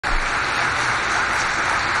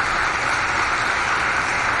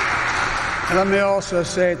Let me also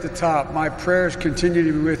say at the top, my prayers continue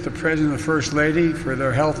to be with the President and the First Lady for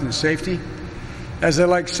their health and safety, as they,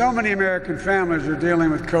 like so many American families, are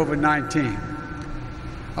dealing with COVID-19.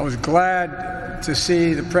 I was glad to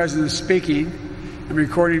see the President speaking and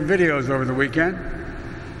recording videos over the weekend.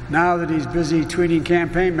 Now that he's busy tweeting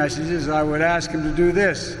campaign messages, I would ask him to do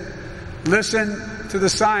this. Listen to the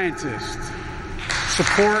scientists.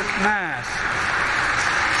 Support masks.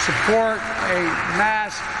 Support a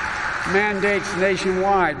mask mandates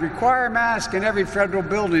nationwide. Require masks in every federal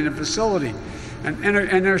building and facility and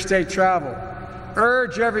interstate travel.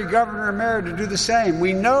 Urge every governor and mayor to do the same.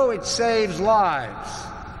 We know it saves lives.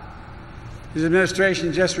 His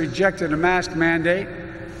administration just rejected a mask mandate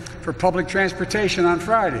for public transportation on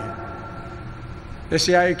Friday. The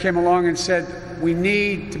SEIU came along and said, we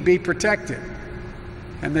need to be protected.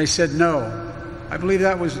 And they said no. I believe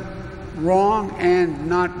that was wrong and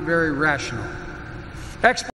not very rational.